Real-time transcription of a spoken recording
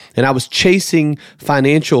And I was chasing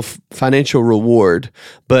financial reward,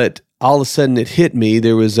 but all of a sudden it hit me.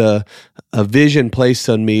 There was a vision placed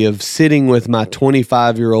on me of sitting with my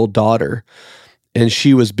 25-year-old daughter, and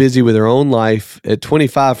she was busy with her own life. At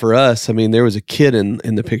 25 for us, I mean, there was a kid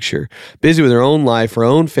in the picture, busy with her own life, her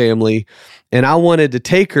own family. And I wanted to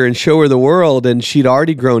take her and show her the world. And she'd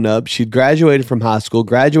already grown up. She'd graduated from high school,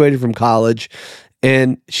 graduated from college,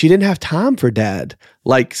 and she didn't have time for dad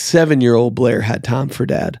like 7-year-old Blair had time for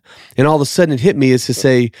dad. And all of a sudden it hit me is to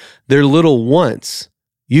say, they're little once.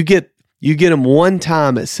 You get them one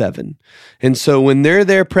time at 7. And so when they're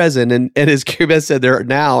there present, and as Carrie Beth said, they're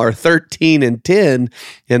now are 13 and 10,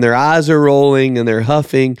 and their eyes are rolling and they're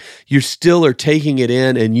huffing, you still are taking it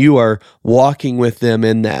in and you are walking with them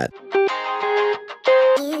in that.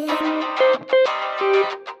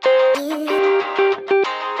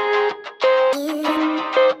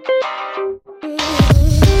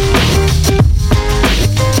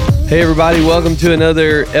 Hey everybody, welcome to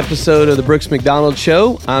another episode of the Brooks McDonald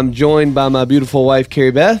Show. I'm joined by my beautiful wife,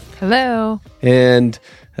 Carrie Beth. Hello. And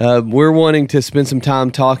we're wanting to spend some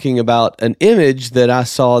time talking about an image that I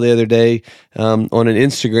saw the other day on an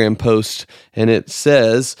Instagram post. And it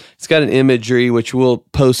says, it's got an imagery, which we'll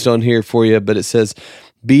post on here for you, but it says,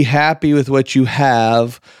 be happy with what you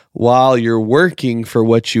have while you're working for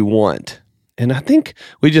what you want. And I think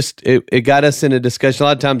it got us in a discussion. A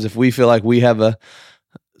lot of times if we feel like we have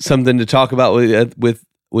something to talk about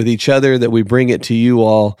with each other, that we bring it to you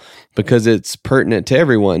all because it's pertinent to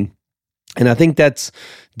everyone. And I think that's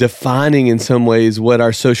defining in some ways what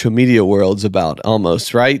our social media world's about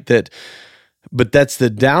almost, right? But that's the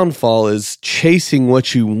downfall, is chasing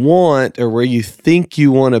what you want or where you think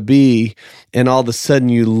you want to be, and all of a sudden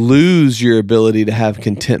you lose your ability to have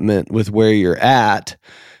contentment with where you're at.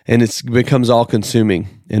 And it becomes all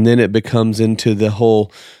consuming. And then it becomes into the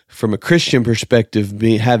whole, from a Christian perspective,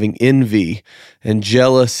 having envy and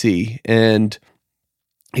jealousy. And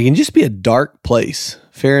it can just be a dark place.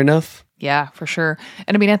 Fair enough? Yeah, for sure.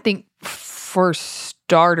 And I mean, I think for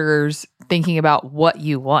starters, thinking about what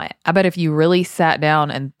you want. I bet if you really sat down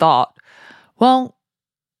and thought, well,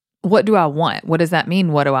 what do I want? What does that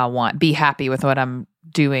mean? What do I want? Be happy with what I'm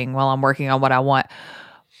doing while I'm working on what I want.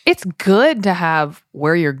 It's good to have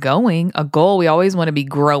where you're going, a goal. We always want to be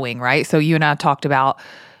growing, right? So you and I talked about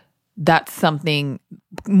that's something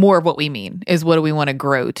more of what we mean is, what do we want to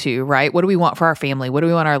grow to, right? What do we want for our family? What do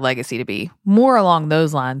we want our legacy to be? More along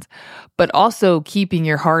those lines, but also keeping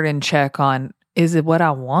your heart in check on, is it what I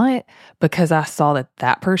want because I saw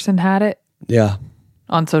that person had it? Yeah.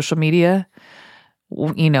 On social media.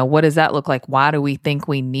 You know, what does that look like? Why do we think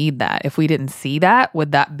we need that? If we didn't see that,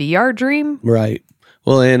 would that be our dream? Right.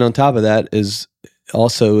 Well, and on top of that is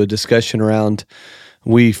also a discussion around,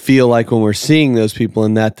 we feel like when we're seeing those people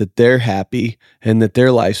in that they're happy and that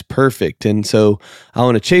their life's perfect. And so I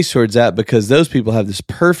want to chase towards that, because those people have this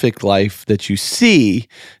perfect life that you see,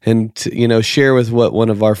 and, share with one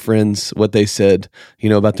of our friends, what they said,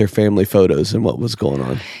 about their family photos and what was going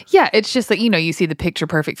on. Yeah. It's just that, you see the picture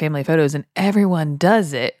perfect family photos and everyone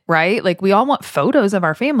does it, right? Like, we all want photos of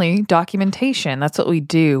our family, documentation. That's what we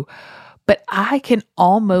do. But I can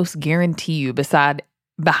almost guarantee you,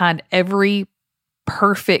 behind every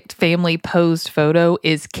perfect family posed photo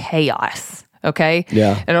is chaos. Okay.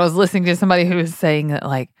 Yeah. And I was listening to somebody who was saying that,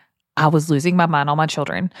 like, I was losing my mind on my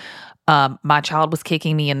children. My child was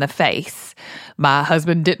kicking me in the face. My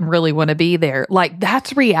husband didn't really want to be there. Like,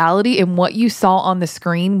 that's reality. And what you saw on the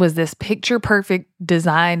screen was this picture perfect,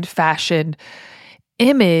 designed, fashioned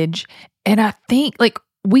image. And I think, like,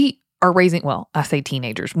 we are raising, well, I say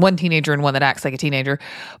teenagers, one teenager and one that acts like a teenager.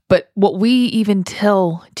 But what we even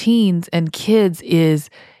tell teens and kids is,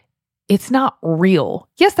 it's not real.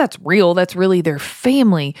 Yes, that's real. That's really their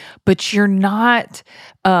family. But you're not,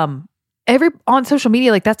 on social media,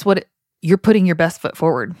 like, that's what you're putting your best foot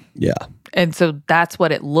forward. Yeah. And so that's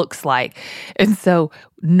what it looks like. And so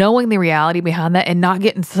knowing the reality behind that and not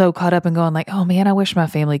getting so caught up and going like, oh man, I wish my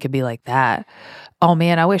family could be like that. Oh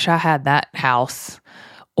man, I wish I had that house.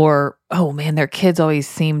 Or, oh man, their kids always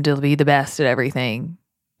seem to be the best at everything.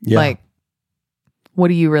 Yeah. Like, what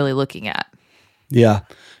are you really looking at? Yeah.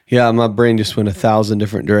 Yeah. My brain just went 1,000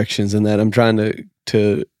 different directions in that. I'm trying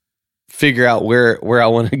to figure out where I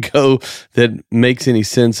want to go that makes any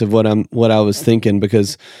sense of what I was thinking,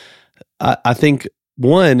 because I think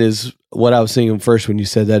one is what I was thinking first when you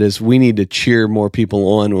said that is we need to cheer more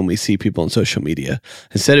people on when we see people on social media.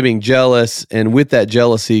 Instead of being jealous, and with that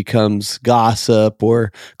jealousy comes gossip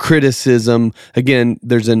or criticism. Again,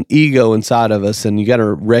 there's an ego inside of us, and you got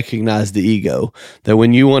to recognize the ego. That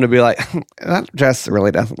when you want to be like, that dress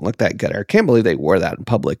really doesn't look that good, or I can't believe they wore that in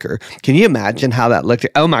public, or can you imagine how that looked?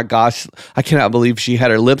 Oh my gosh, I cannot believe she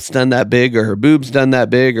had her lips done that big, or her boobs done that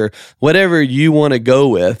big, or whatever you want to go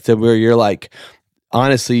with, to where you're like,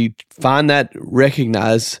 honestly, find that,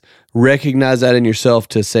 recognize that in yourself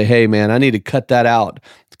to say, hey, man, I need to cut that out,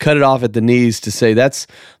 cut it off at the knees, to say that's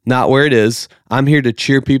not where it is. I'm here to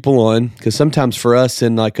cheer people on, because sometimes for us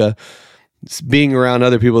in like being around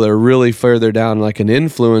other people that are really further down, like an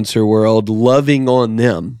influencer world, loving on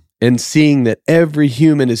them and seeing that every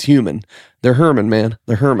human is human. They're Herman, man.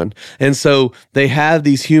 They're Herman. And so they have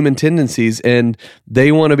these human tendencies, and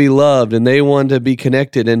they want to be loved, and they want to be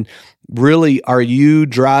connected. And really, are you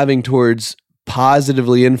driving towards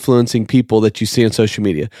positively influencing people that you see on social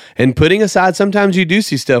media? And putting aside, sometimes you do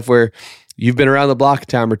see stuff where you've been around the block a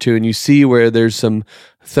time or two, and you see where there's some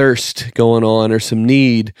thirst going on or some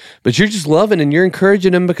need, but you're just loving and you're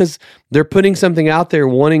encouraging them because they're putting something out there,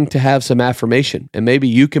 wanting to have some affirmation. And maybe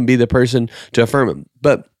you can be the person to affirm them.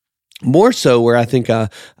 But more so, where I think I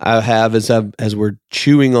have as we're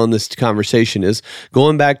chewing on this conversation, is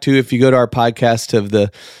going back to, if you go to our podcast of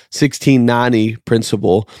the 1690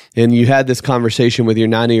 principle, and you had this conversation with your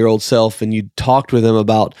 90-year-old self, and you talked with them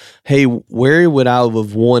about, hey, where would I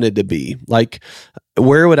have wanted to be? Like,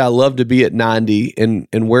 where would I love to be at 90, and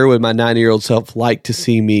where would my 90-year-old self like to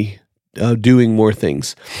see me doing more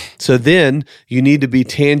things? So then you need to be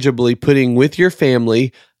tangibly putting with your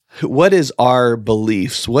family, what is our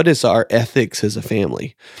beliefs? What is our ethics as a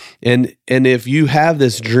family? And if you have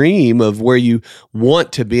this dream of where you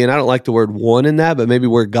want to be, and I don't like the word want in that, but maybe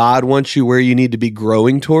where God wants you, where you need to be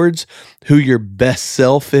growing towards, who your best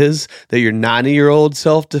self is, that your 90-year-old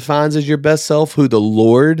self defines as your best self, who the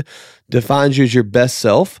Lord defines you as your best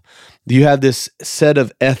self, you have this set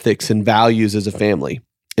of ethics and values as a family.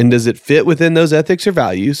 And does it fit within those ethics or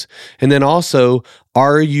values? And then also,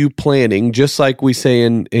 are you planning, just like we say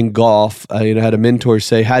in golf, I had a mentor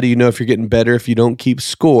say, how do you know if you're getting better if you don't keep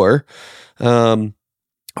score?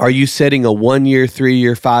 Are you setting a 1 year, 3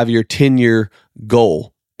 year, 5 year, 10-year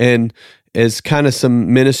goal? And as kind of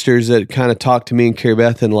some ministers that kind of talk to me in Carrie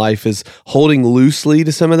Beth in life, is holding loosely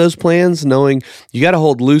to some of those plans, knowing you got to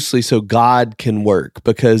hold loosely so God can work,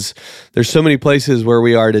 because there's so many places where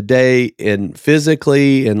we are today, in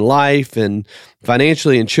physically, in life, and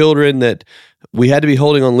financially, and children, that we had to be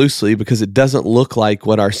holding on loosely because it doesn't look like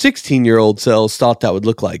what our 16-year-old selves thought that would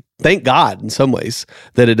look like. Thank God in some ways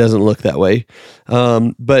that it doesn't look that way.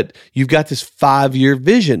 But you've got this 5-year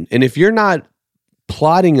vision. And if you're not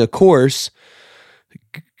plotting a course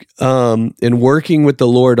and working with the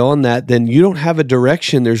Lord on that, then you don't have a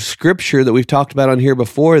direction. There's scripture that we've talked about on here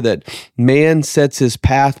before, that man sets his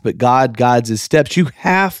path, but God guides his steps. You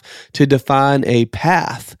have to define a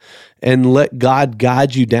path and let God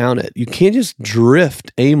guide you down it. You can't just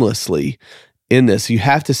drift aimlessly in this. You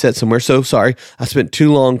have to set somewhere. So sorry, I spent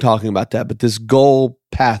too long talking about that, but this goal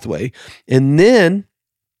pathway. And then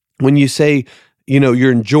when you say,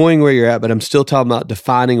 you're enjoying where you're at, but I'm still talking about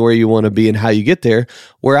defining where you want to be and how you get there.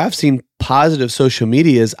 Where I've seen positive social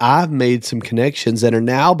media is I've made some connections that are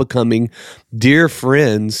now becoming dear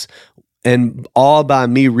friends, and all by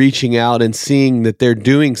me reaching out and seeing that they're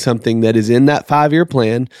doing something that is in that 5-year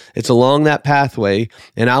plan. It's along that pathway,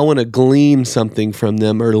 and I want to glean something from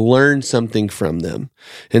them or learn something from them.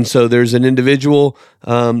 And so there's an individual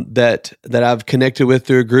that I've connected with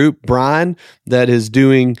through a group, Brian, that is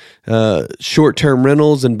doing short-term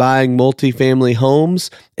rentals and buying multifamily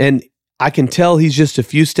homes. And I can tell he's just a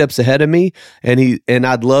few steps ahead of me, and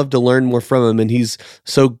I'd love to learn more from him. And he's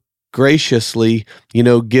so graciously,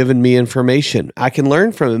 given me information. I can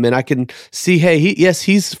learn from him, and I can see, hey,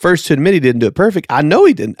 he's first to admit he didn't do it perfect. I know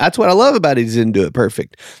he didn't. That's what I love about it. He didn't do it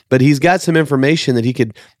perfect, but he's got some information that he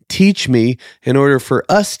could teach me in order for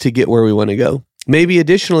us to get where we want to go. Maybe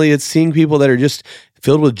additionally, it's seeing people that are just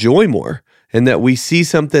filled with joy more, and that we see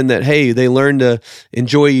something that, hey, they learn to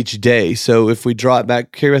enjoy each day. So if we draw it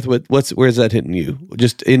back, Carrie Beth, where's that hitting you?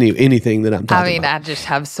 Just anything that I'm talking about. I just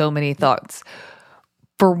have so many thoughts.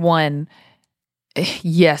 For one,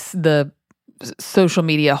 yes, the social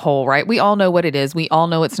media hole, right? We all know what it is. We all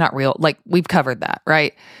know it's not real. Like, we've covered that,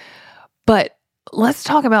 right? But let's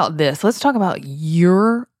talk about this. Let's talk about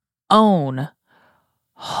your own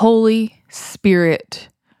Holy Spirit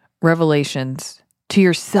revelations to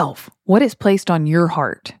yourself what is placed on your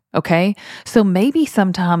heart. Okay. So maybe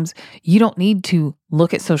sometimes you don't need to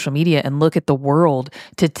look at social media and look at the world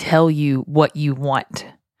to tell you what you want.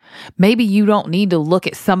 Maybe you don't need to look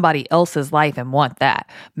at somebody else's life and want that.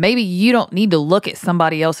 Maybe you don't need to look at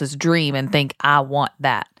somebody else's dream and think, I want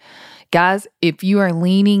that. Guys, if you are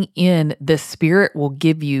leaning in, the Spirit will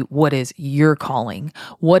give you what is your calling.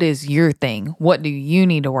 What is your thing? What do you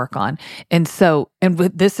need to work on? And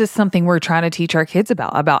this is something we're trying to teach our kids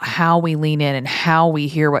about how we lean in and how we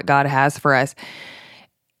hear what God has for us.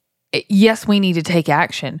 Yes, we need to take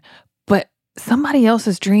action, but somebody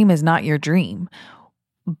else's dream is not your dream.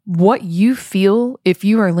 What you feel, if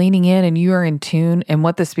you are leaning in and you are in tune, and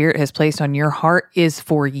what the Spirit has placed on your heart is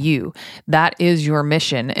for you. That is your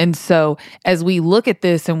mission. And so as we look at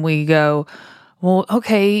this and we go, well,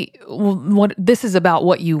 okay, this is about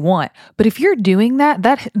what you want. But if you're doing that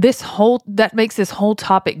makes this whole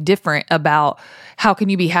topic different about how can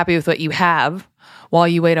you be happy with what you have while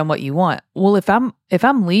you wait on what you want. Well, if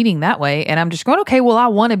I'm leading that way and I'm just going, okay, well, I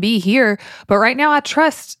want to be here, but right now I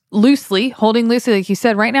trust holding loosely, like you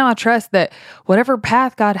said, right now I trust that whatever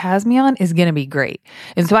path God has me on is going to be great.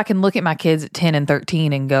 And so I can look at my kids at 10 and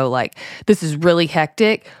 13 and go like, this is really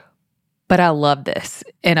hectic, but I love this.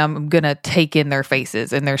 And I'm going to take in their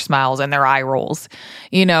faces and their smiles and their eye rolls,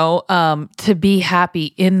 to be happy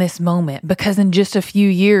in this moment, because in just a few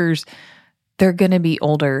years, they're going to be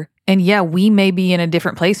older. And yeah, we may be in a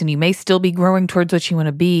different place and you may still be growing towards what you want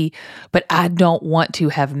to be, but I don't want to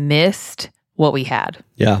have missed what we had.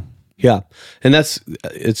 Yeah. Yeah. And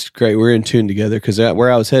it's great. We're in tune together, because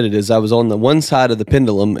where I was headed is I was on the one side of the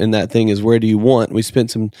pendulum, and that thing is, where do you want? We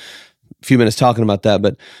spent a few minutes talking about that,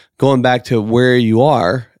 but going back to where you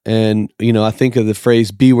are, and, I think of the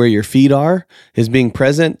phrase, be where your feet are, is being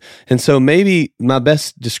present. And so maybe my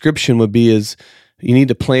best description would be is, you need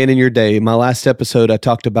to plan in your day. My last episode, I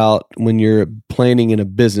talked about when you're planning in a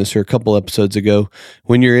business, or a couple episodes ago,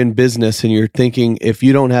 when you're in business and you're thinking, if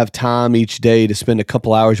you don't have time each day to spend a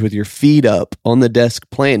couple hours with your feet up on the desk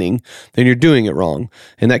planning, then you're doing it wrong.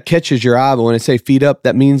 And that catches your eye. But when I say feet up,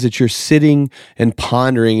 that means that you're sitting and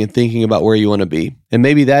pondering and thinking about where you want to be. And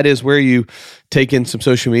maybe that is where you take in some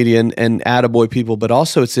social media and attaboy people, but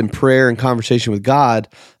also it's in prayer and conversation with God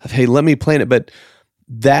of, hey, let me plan it. But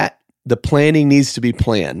the planning needs to be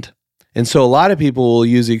planned. And so a lot of people will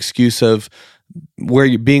use the excuse of where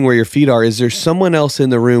your feet are. Is there someone else in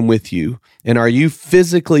the room with you? And are you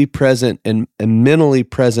physically present and mentally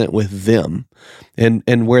present with them?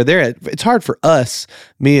 And where they're at? It's hard for us,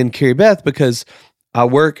 me and Carrie Beth, because I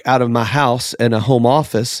work out of my house and a home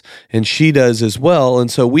office, and she does as well. And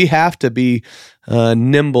so we have to be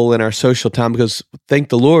nimble in our social time, because thank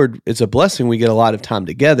the Lord, it's a blessing. We get a lot of time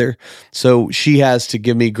together. So she has to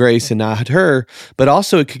give me grace and not her, but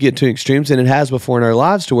also it could get to extremes, and it has before in our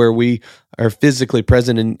lives, to where we are physically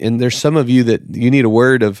present. And there's some of you that you need a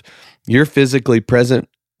word of, you're physically present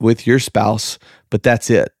with your spouse, but that's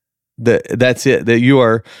it. That's it. That you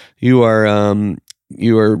are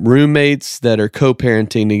roommates that are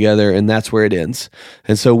co-parenting together, and that's where it ends.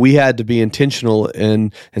 And so we had to be intentional,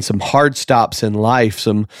 and some hard stops in life,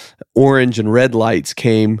 some orange and red lights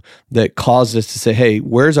came that caused us to say, hey,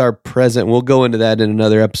 where's our present? We'll go into that in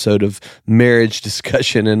another episode of marriage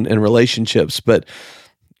discussion and relationships. But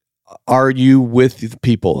are you with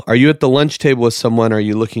people? Are you at the lunch table with someone? Are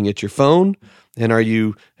you looking at your phone? And are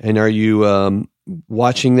you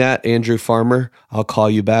watching that? Andrew Farmer, I'll call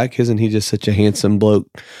you back. Isn't he just such a handsome bloke?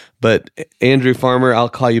 But Andrew Farmer, I'll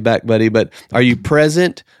call you back, buddy. But are you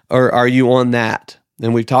present, or are you on that?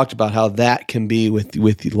 And we've talked about how that can be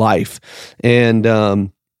with life. And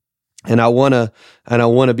I want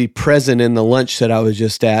to be present in the lunch that I was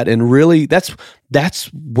just at. And really, that's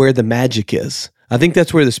where the magic is. I think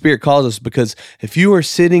that's where the Spirit calls us, because if you are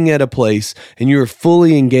sitting at a place and you are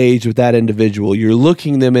fully engaged with that individual, you're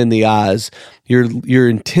looking them in the eyes, you're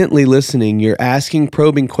intently listening, you're asking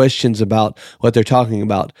probing questions about what they're talking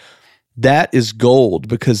about, that is gold,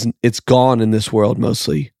 because it's gone in this world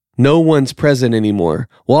mostly. No one's present anymore.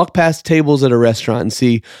 Walk past tables at a restaurant and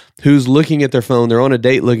see who's looking at their phone. They're on a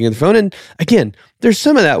date looking at their phone. And again, there's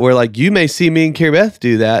some of that where like you may see me and Carrie Beth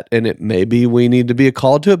do that, and it maybe we need to be a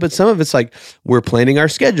call to it. But some of it's like we're planning our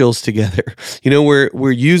schedules together.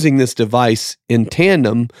 We're using this device in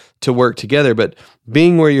tandem to work together. But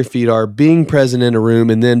being where your feet are, being present in a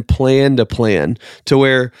room, and then plan to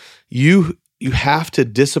where you have to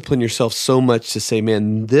discipline yourself so much to say,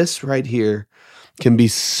 man, this right here can be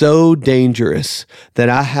so dangerous that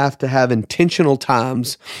I have to have intentional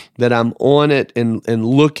times that I'm on it and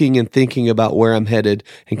looking and thinking about where I'm headed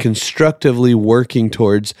and constructively working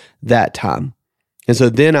towards that time. And so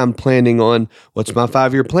then I'm planning on, what's my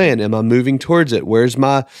 5-year plan? Am I moving towards it? Where's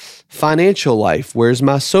my financial life? Where's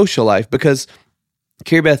my social life? Because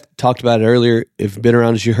Carrie Beth talked about it earlier. If you've been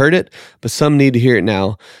around as you heard it, but some need to hear it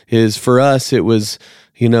now, is for us, it was,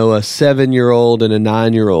 a 7-year-old and a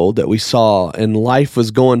 9-year-old that we saw, and life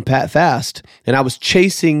was going fast. And I was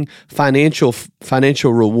chasing financial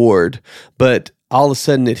reward, but all of a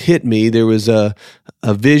sudden it hit me. There was a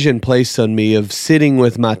vision placed on me of sitting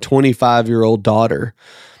with my 25-year-old daughter,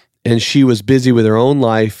 and she was busy with her own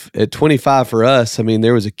life. At 25 for us,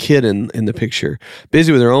 there was a kid in the picture,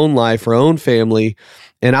 busy with her own life, her own family.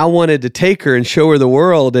 And I wanted to take her and show her the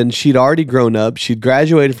world. And she'd already grown up. She'd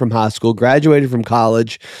graduated from high school, graduated from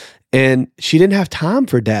college, and she didn't have time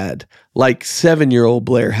for dad like 7-year-old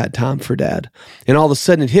Blair had time for dad. And all of a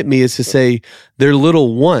sudden it hit me is to say, they're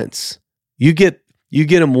little once. You get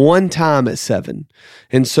them one time at 7.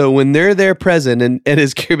 And so when they're there present, and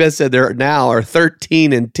as Carrie Beth said, they're now are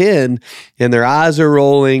 13 and 10, and their eyes are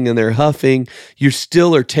rolling and they're huffing, you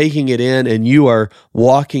still are taking it in and you are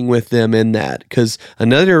walking with them in that. Because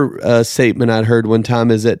another statement I'd heard one time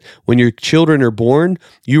is that when your children are born,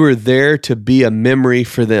 you are there to be a memory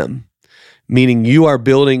for them, meaning you are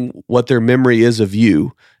building what their memory is of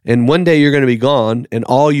you. And one day you're going to be gone, and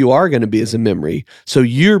all you are going to be is a memory. So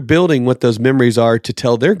you're building what those memories are to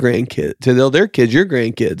tell their grandkids, to tell their kids, your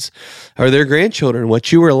grandkids, or their grandchildren,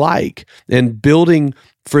 what you were like, and building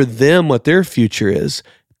for them what their future is,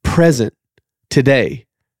 present, today.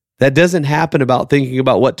 That doesn't happen about thinking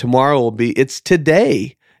about what tomorrow will be. It's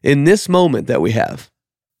today, in this moment that we have.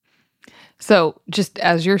 So just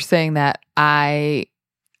as you're saying that, I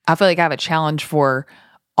feel like I have a challenge for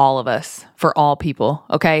all of us, for all people,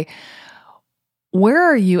 okay? Where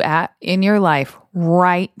are you at in your life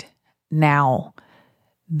right now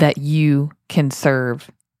that you can serve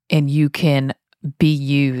and you can be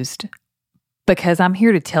used? Because I'm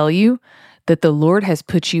here to tell you that the Lord has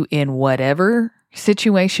put you in whatever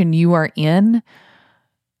situation you are in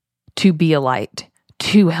to be a light,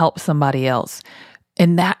 to help somebody else.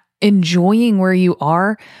 And that enjoying where you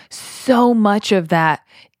are, so much of that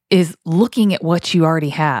is looking at what you already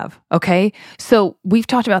have, okay? So we've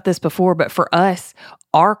talked about this before, but for us,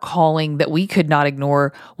 our calling that we could not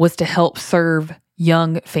ignore was to help serve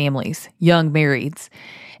young families, young marrieds.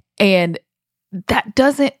 And that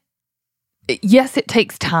doesn't, yes, it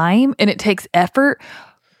takes time and it takes effort,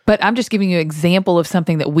 but I'm just giving you an example of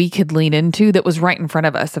something that we could lean into that was right in front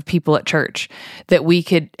of us, of people at church that we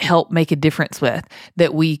could help make a difference with,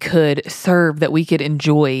 that we could serve, that we could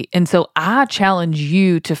enjoy. And so I challenge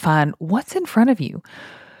you to find what's in front of you.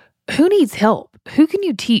 Who needs help? Who can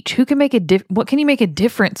you teach? Who can make what can you make a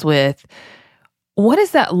difference with? What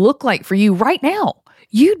does that look like for you right now?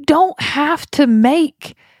 You don't have to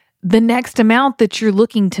make the next amount that you're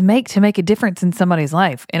looking to make a difference in somebody's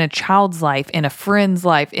life, in a child's life, in a friend's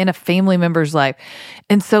life, in a family member's life.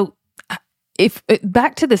 And so if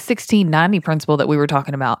back to the 1690 principle that we were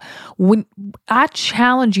talking about, when I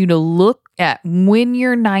challenge you to look at when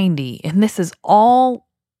you're 90, and this is all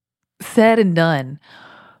said and done,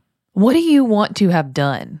 what do you want to have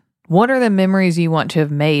done? What are the memories you want to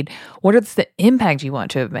have made? What is the impact you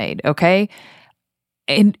want to have made? Okay.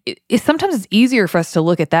 And sometimes it's easier for us to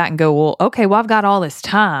look at that and go, well, okay, well, I've got all this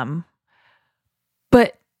time,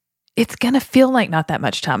 but it's going to feel like not that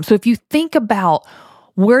much time. So if you think about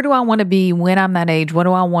where do I want to be when I'm that age? What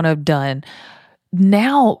do I want to have done?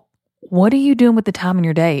 Now, what are you doing with the time in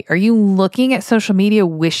your day? Are you looking at social media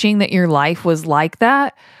wishing that your life was like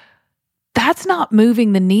that? That's not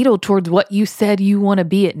moving the needle towards what you said you want to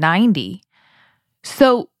be at 90.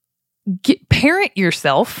 So parent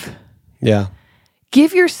yourself. Yeah.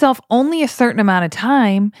 Give yourself only a certain amount of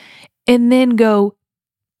time and then go,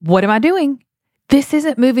 what am I doing? This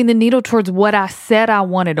isn't moving the needle towards what I said I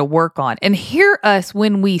wanted to work on. And hear us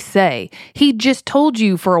when we say, he just told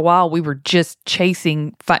you for a while we were just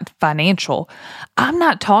chasing financial. I'm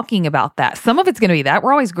not talking about that. Some of it's going to be that.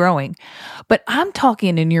 We're always growing. But I'm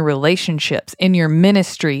talking in your relationships, in your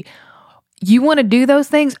ministry. You want to do those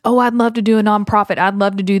things? Oh, I'd love to do a nonprofit. I'd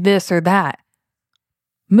love to do this or that.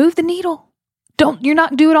 Move the needle. You're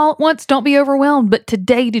not do it all at once. Don't be overwhelmed. But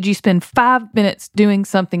today, did you spend 5 minutes doing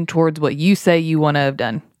something towards what you say you want to have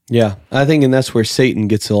done? Yeah, I think, and that's where Satan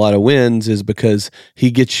gets a lot of wins, is because he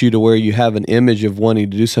gets you to where you have an image of wanting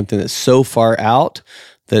to do something that's so far out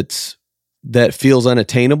that feels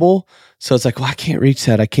unattainable. So it's like, well, I can't reach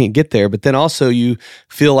that. I can't get there. But then also you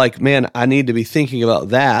feel like, man, I need to be thinking about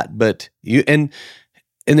that. But and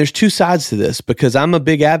there's two sides to this, because I'm a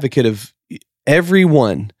big advocate of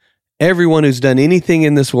everyone who's done anything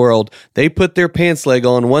in this world, they put their pants leg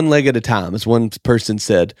on one leg at a time, as one person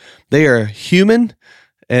said. They are human.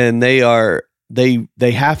 and they have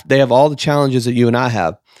all the challenges that you and I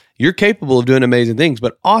have. You're capable of doing amazing things,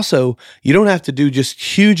 but also you don't have to do just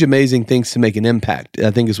huge, amazing things to make an impact,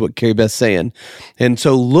 I think is what Carrie Beth's saying. And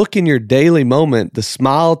so look in your daily moment, the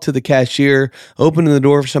smile to the cashier, opening the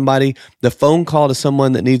door for somebody, the phone call to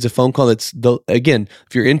someone that needs a phone call. Again,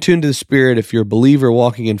 if you're in tune to the Spirit, if you're a believer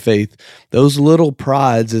walking in faith, those little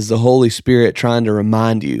prods is the Holy Spirit trying to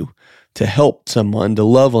remind you to help someone, to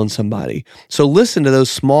love on somebody. So listen to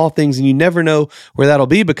those small things, and you never know where that'll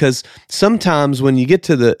be, because sometimes when you get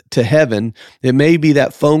to heaven, it may be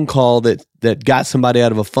that phone call that got somebody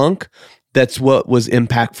out of a funk. That's what was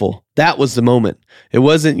impactful. That was the moment. It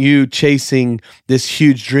wasn't you chasing this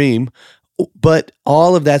huge dream, but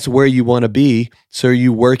all of that's where you want to be. So are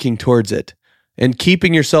you working towards it and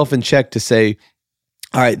keeping yourself in check to say,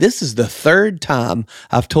 all right, this is the third time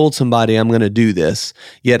I've told somebody I'm going to do this,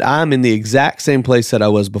 yet I'm in the exact same place that I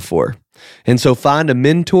was before. And so find a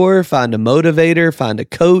mentor, find a motivator, find a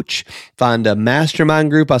coach, find a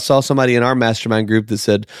mastermind group. I saw somebody in our mastermind group that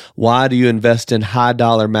said, why do you invest in high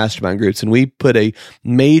dollar mastermind groups? And we put a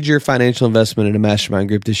major financial investment in a mastermind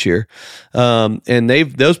group this year. And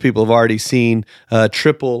those people have already seen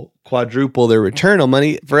triple, quadruple their return on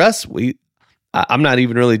money. For us, I'm not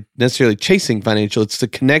even really necessarily chasing financial. It's the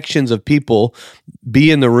connections of people, be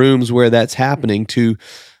in the rooms where that's happening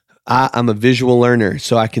I'm a visual learner,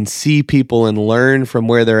 so I can see people and learn from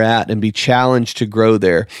where they're at and be challenged to grow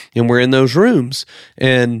there. And we're in those rooms.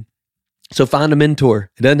 And so find a mentor.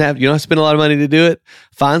 You don't have to spend a lot of money to do it.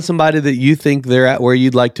 Find somebody that you think they're at where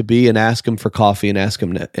you'd like to be, and ask them for coffee and ask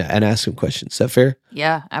them questions. Is that fair?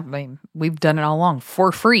 Yeah, I mean, we've done it all along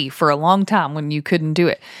for free for a long time when you couldn't do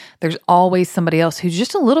it. There's always somebody else who's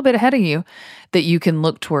just a little bit ahead of you that you can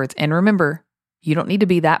look towards. And remember, you don't need to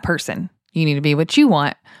be that person. You need to be what you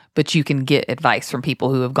want, but you can get advice from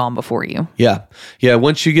people who have gone before you. Yeah.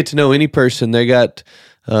 Once you get to know any person, they got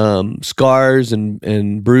scars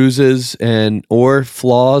and bruises or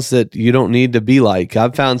flaws that you don't need to be like.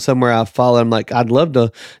 I've found somewhere I follow, I'm like, I'd love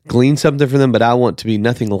to glean something from them, but I want to be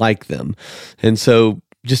nothing like them. And so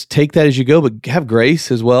just take that as you go, but have grace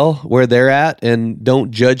as well where they're at, and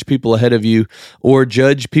don't judge people ahead of you or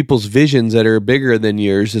judge people's visions that are bigger than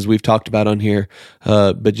yours, as we've talked about on here.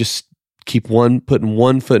 But just keep putting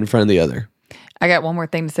one foot in front of the other. I got one more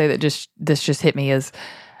thing to say that this just hit me is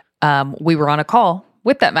we were on a call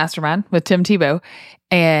with that mastermind with Tim Tebow,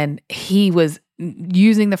 and he was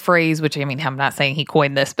using the phrase, which, I mean, I'm not saying he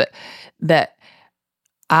coined this, but that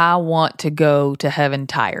I want to go to heaven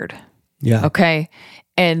tired. Yeah. Okay.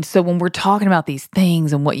 And so when we're talking about these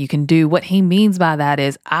things and what you can do, what he means by that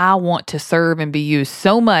is I want to serve and be used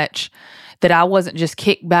so much that I wasn't just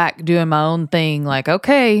kicked back doing my own thing, like,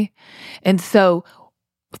 okay. And so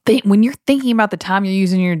when you're thinking about the time you're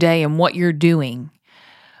using in your day and what you're doing,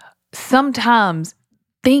 sometimes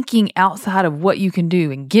thinking outside of what you can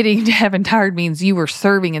do and getting to heaven tired means you are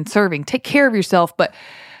serving and serving. Take care of yourself. But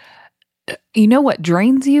you know what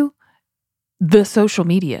drains you? The social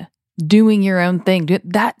media, doing your own thing.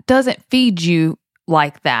 That doesn't feed you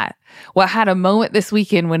like that. Well, I had a moment this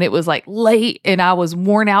weekend when it was like late and I was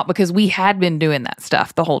worn out because we had been doing that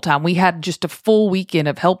stuff the whole time. We had just a full weekend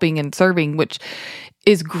of helping and serving, which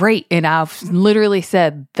is great. And I've literally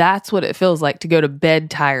said, that's what it feels like to go to bed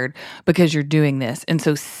tired because you're doing this. And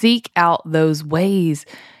so seek out those ways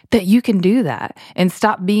that you can do that and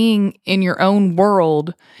stop being in your own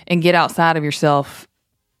world and get outside of yourself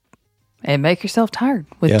and make yourself tired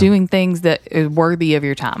with doing things that are worthy of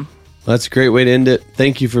your time. Well, that's a great way to end it.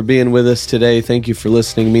 Thank you for being with us today. Thank you for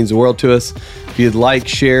listening. It means the world to us. If you'd like,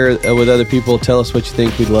 share with other people, tell us what you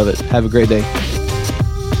think. We'd love it. Have a great day.